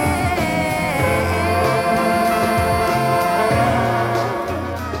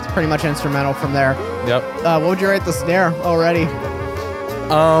 Pretty much instrumental from there. Yep. What would you rate the snare already?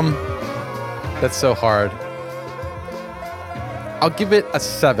 That's so hard. I'll give it a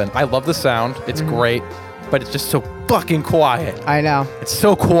 7. I love the sound. It's great, but it's just so fucking quiet. I know. It's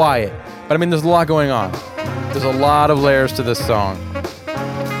so quiet. But I mean, there's a lot going on. There's a lot of layers to this song.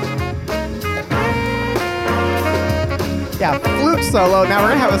 Yeah, flute solo. Now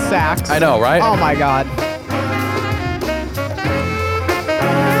we're gonna have a sax. I know, right? Oh my God.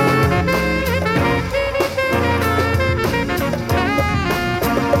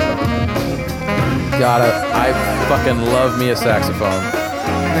 I fucking love me a saxophone.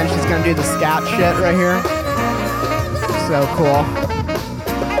 And then she's gonna do the scat shit right here. So cool.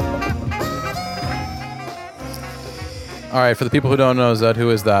 All right, for the people who don't know, Zed,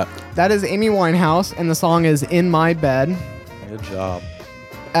 who is that? That is Amy Winehouse, and the song is In My Bed. Good job.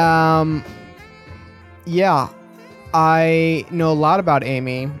 Yeah, I know a lot about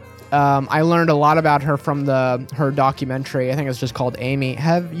Amy. I learned a lot about her from her documentary. I think it's just called Amy.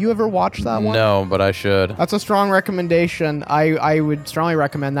 Have you ever watched that one? No, but I should. That's a strong recommendation. I would strongly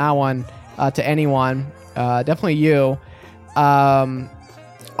recommend that one to anyone. Definitely you. Obviously,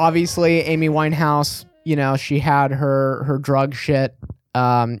 Amy Winehouse, you know, she had her drug shit.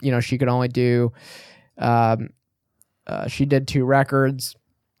 You know, she could only do... she did 2 records.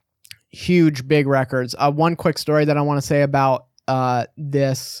 Huge, big records. One quick story that I want to say about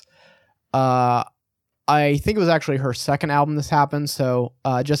this... I think it was actually her second album this happened. So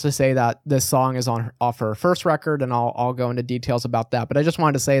just to say that this song is off her first record, and I'll go into details about that. But I just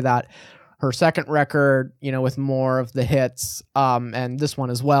wanted to say that her second record, you know, with more of the hits, and this one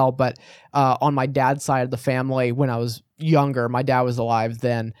as well. But on my dad's side of the family, when I was younger, my dad was alive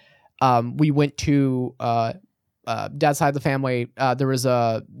then. We went to dad's side of the family. They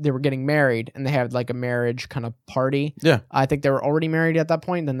were getting married, and they had like a marriage kind of party. Yeah. I think they were already married at that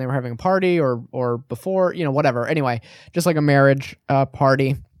point. Then they were having a party or before, you know, whatever. Anyway, just like a marriage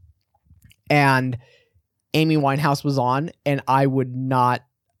party. And Amy Winehouse was on, and I would not,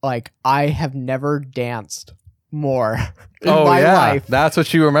 like, I have never danced more in my life That's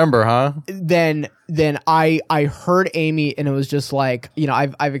what you remember, huh? than then I heard Amy, and it was just like, you know,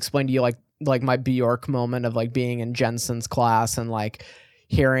 I've explained to you like my Bjork moment of like being in Jensen's class and like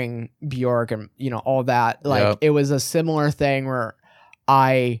hearing Bjork and, you know, all that. Like Yep. it was a similar thing where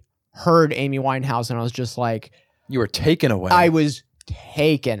I heard Amy Winehouse and I was just like, You were taken away. I was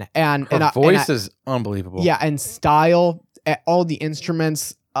taken, and Her voice is unbelievable. yeah, and style, all the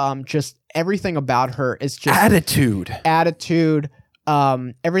instruments, just everything about her is just attitude.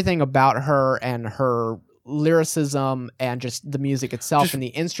 Everything about her and her lyricism and just the music itself Just and the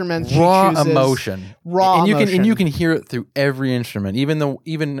instruments, Raw she chooses, emotion. raw and emotion. you can hear it through every instrument,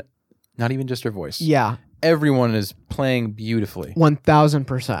 even not even just her voice. Yeah, Everyone is playing beautifully.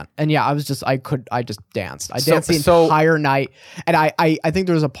 1000%. And yeah, I just danced. I So- danced the so- entire night, and I think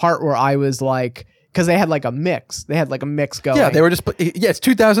there was a part where I was like, because they had like a mix going. Yeah, they were just. Yeah, it's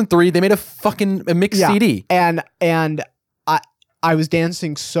 2003. They made a mixed Yeah. CD. and I was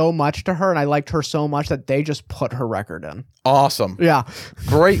dancing so much to her, and I liked her so much that they just put her record in. Awesome. Yeah.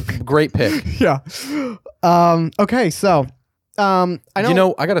 Great pick. Yeah. Okay. So, I know. You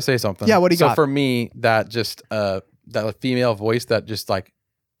know, I gotta say something. Yeah, what do you so got? for me, that just that female voice that just like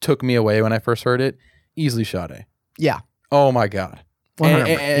took me away when I first heard it, easily Sade. Yeah. Oh my god.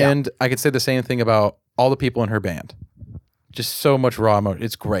 100%, And I could say the same thing about all the people in her band. Just so much raw emotion.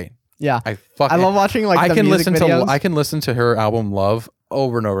 It's great. Yeah. I love watching like the music videos. I can listen to her album Love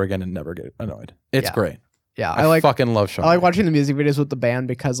over and over again and never get annoyed. It's Yeah. great. Yeah. I fucking love Sade. I like watching the music videos with the band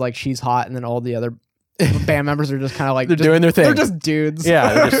because like she's hot, and then all the other band members are just kind of like They're doing their thing. They're just dudes.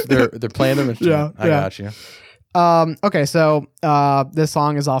 Yeah, they're playing them. Yeah, I got you. Okay, so this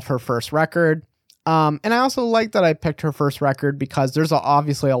song is off her first record. And I also like that I picked her first record because there's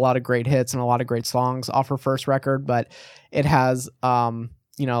obviously a lot of great hits and a lot of great songs off her first record, but it has,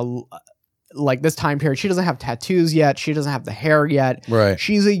 you know, like this time period, she doesn't have tattoos yet. She doesn't have the hair yet. Right.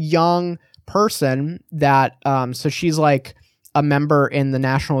 She's a young person that, so she's like a member in the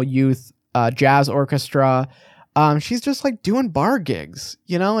National Youth Jazz Orchestra. She's just like doing bar gigs,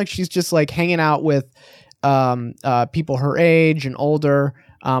 you know, like she's just like hanging out with people her age and older.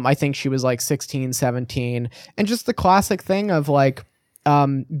 I think she was like 16, 17, and just the classic thing of like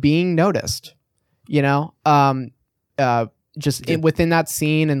being noticed, you know, within that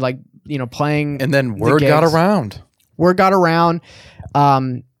scene and like, you know, playing. And then word got around.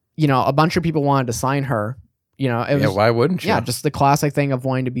 You know, a bunch of people wanted to sign her. You know, it was, why wouldn't you? Yeah, just the classic thing of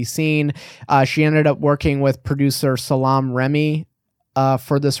wanting to be seen. She ended up working with producer Salam Remy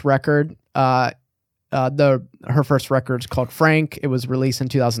for this record. Her first record is called Frank. It was released in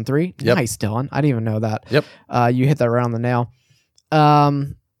 2003. Yep. Nice, Dylan. I didn't even know that. Yep. You hit that right on the nail.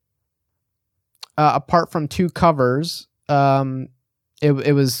 Apart from two covers,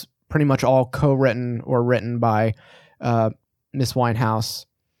 it was pretty much all co-written or written by Miss Winehouse.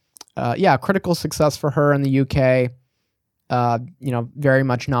 Critical success for her in the UK. You know, very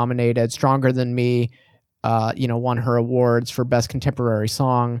much nominated. Stronger Than Me, you know, won her awards for Best Contemporary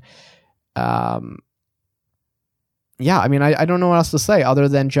Song. Yeah, I mean, I don't know what else to say other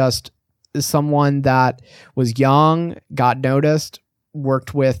than just someone that was young, got noticed,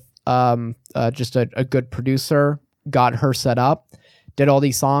 worked with just a good producer, got her set up, did all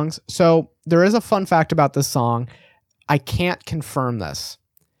these songs. So there is a fun fact about this song. I can't confirm this.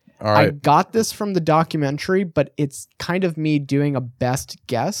 All right. I got this from the documentary, but it's kind of me doing a best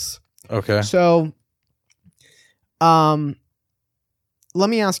guess. Okay. So, let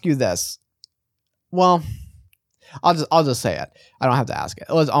me ask you this. Well, I'll just say it. I don't have to ask it.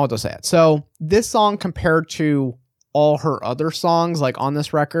 I'll just say it. So this song compared to all her other songs, like on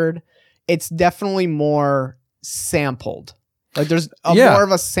this record, it's definitely more sampled. Like there's more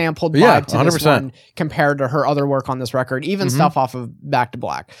of a sampled vibe to 100%. This one compared to her other work on this record, even stuff off of Back to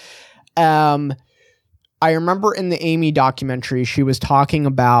Black. I remember in the Amy documentary, she was talking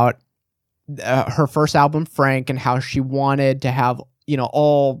about her first album, Frank, and how she wanted to have, you know,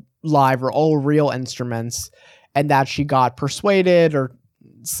 all live or all real instruments, and that she got persuaded or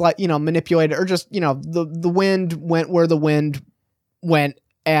manipulated, or just, you know, the wind went where the wind went,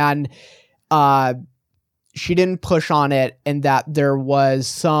 and she didn't push on it, and that there was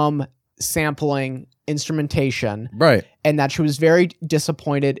some sampling instrumentation, right, and that she was very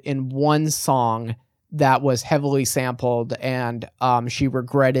disappointed in one song that was heavily sampled, and she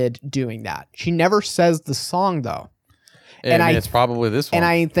regretted doing that. She never says the song though. And it's probably this one. And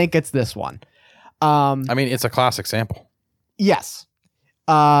I think it's this one. I mean, it's a classic sample. Yes.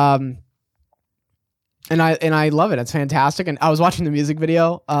 And I love it. It's fantastic. And I was watching the music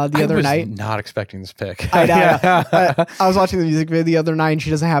video the other night. Not expecting this pick. I know. I was watching the music video the other night, and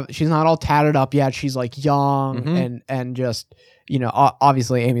she's not all tatted up yet. She's like young and just, you know,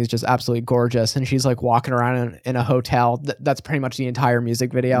 obviously Amy's just absolutely gorgeous, and she's like walking around in a hotel. That's pretty much the entire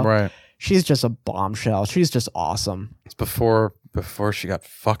music video. Right. She's just a bombshell. She's just awesome. It's before she got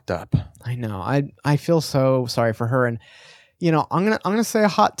fucked up. I know. I feel so sorry for her, and you know, I'm gonna say a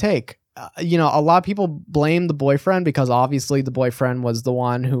hot take. You know, a lot of people blame the boyfriend because obviously the boyfriend was the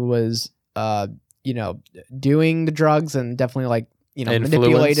one who was, you know, doing the drugs and definitely like, you know,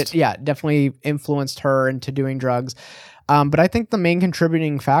 manipulated. Yeah, definitely influenced her into doing drugs. But I think the main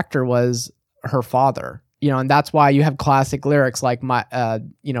contributing factor was her father, you know, and that's why you have classic lyrics like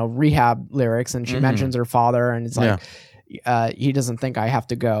you know, Rehab lyrics. And she mentions her father, and it's like, he doesn't think I have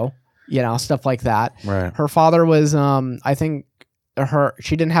to go, you know, stuff like that. Right. Her father was, I think,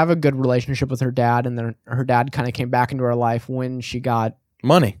 she didn't have a good relationship with her dad, and then her dad kind of came back into her life when she got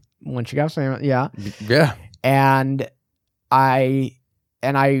money, famous. Yeah. And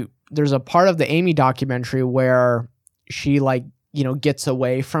there's a part of the Amy documentary where she like, you know, gets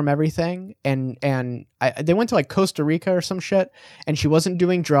away from everything, and they went to like Costa Rica or some shit, and she wasn't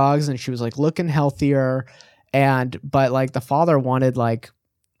doing drugs, and she was like looking healthier, but like the father wanted like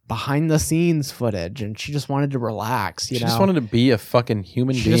behind the scenes footage, and she just wanted to relax. She just wanted to be a fucking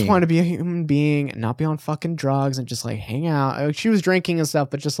human being. She just wanted to be a human being and not be on fucking drugs and just like hang out. She was drinking and stuff,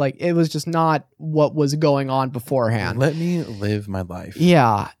 but just like it was just not what was going on beforehand. Let me live my life.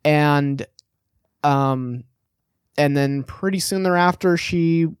 Yeah, and then pretty soon thereafter,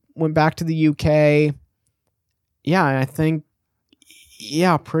 she went back to the UK. Yeah, and I think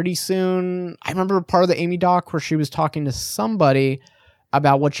pretty soon. I remember part of the Amy doc where she was talking to somebody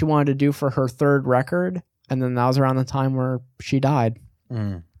about what she wanted to do for her third record, and then that was around the time where she died.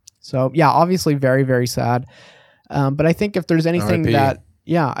 So yeah, obviously very, very sad. But I think if there's anything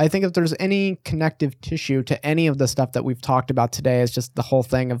I think if there's any connective tissue to any of the stuff that we've talked about today, is just the whole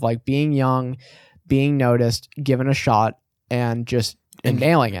thing of like being young, being noticed, given a shot, and just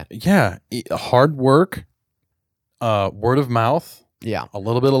nailing it. Yeah, hard work, word of mouth. Yeah, a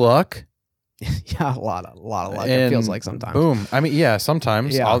little bit of luck. Yeah, a lot of luck. It feels like sometimes. Boom. I mean, yeah,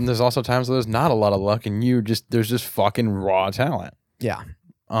 sometimes. Yeah. There's also times where there's not a lot of luck, and there's just fucking raw talent. Yeah.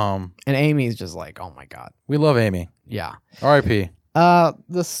 And Amy's just like, oh my god, we love Amy. Yeah. R.I.P.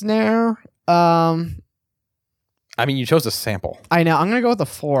 The snare. I mean, you chose a sample. I know. I'm gonna go with a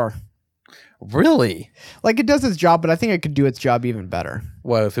 4. Really? Like it does its job, but I think it could do its job even better.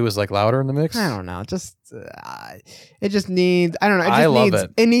 What if it was like louder in the mix? I don't know. Just it just needs. I don't know. I love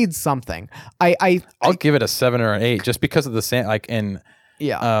it. It needs something. I'll give it a 7 or an 8 just because of the sound. Like in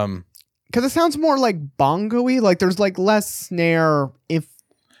because it sounds more like bongo-y. Like there's like less snare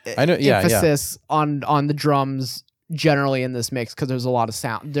emphasis on the drums generally in this mix because there's a lot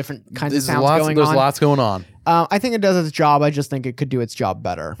of different kinds of sounds going on. There's lots going on. I think it does its job. I just think it could do its job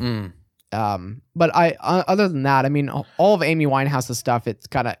better. But other than that, I mean, all of Amy Winehouse's stuff, it's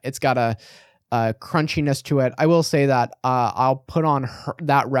got a crunchiness to it. I will say that I'll put on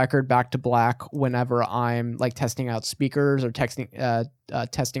that record Back to Black whenever I'm like testing out speakers or testing out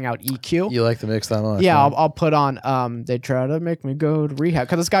EQ. You like the mix that much? Yeah, I'll put on They Try to Make Me Go to Rehab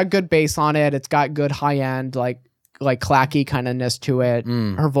because it's got good bass on it. It's got good high end like clacky kind of ness to it.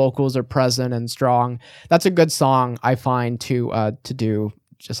 Her vocals are present and strong. That's a good song I find to do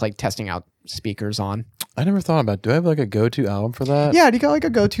just like testing out speakers on. I never thought about it. Do I have like a go-to album for that? Yeah, do you got like a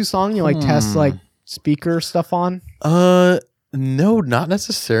go-to song you like test like speaker stuff on? No, not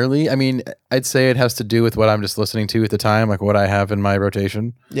necessarily. I mean, I'd say it has to do with what I'm just listening to at the time, like what I have in my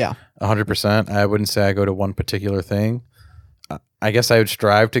rotation. Yeah. 100%. I wouldn't say I go to one particular thing. I guess I would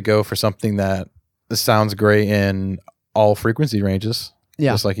strive to go for something that sounds great in all frequency ranges.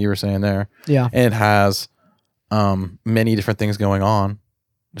 Yeah. Just like you were saying there. Yeah. And it has many different things going on.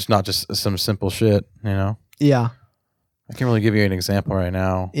 It's not just some simple shit, you know? Yeah. I can't really give you an example right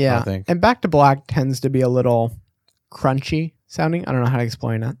now. Yeah. I think. And Back to Black tends to be a little crunchy sounding. I don't know how to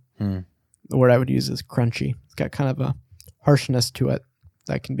explain it. The word I would use is crunchy. It's got kind of a harshness to it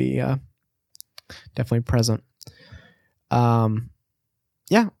that can be definitely present.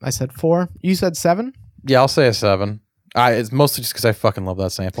 Yeah, I said 4. You said 7? Yeah, I'll say a 7. It's mostly just because I fucking love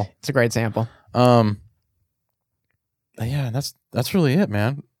that sample. It's a great sample. Yeah, that's really it,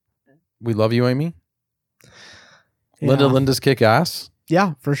 man. We love you, Amy. Yeah. Linda's kick ass.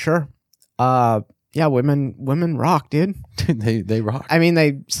 Yeah, for sure. Yeah, women rock, dude. Dude, they rock. I mean,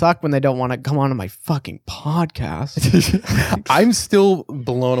 they suck when they don't want to come onto my fucking podcast. I'm still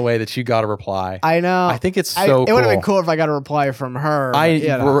blown away that you got a reply. I know. I think it's so It would have been cool. cool if I got a reply from her.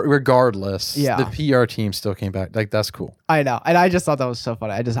 but, Regardless, Yeah. the PR team still came back. Like, that's cool. I know. And I just thought that was so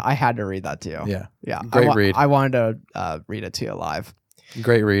funny. I had to read that to you. Yeah. Yeah. Great read. I wanted to read it to you live.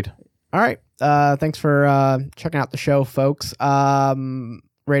 Great read. All right. Thanks for checking out the show, folks.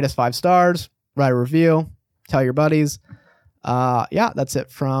 Rate us 5 stars, write a review, tell your buddies. Yeah, that's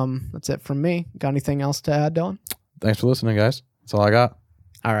it from me. Got anything else to add, Dylan? Thanks for listening, guys. That's all I got.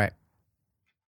 All right.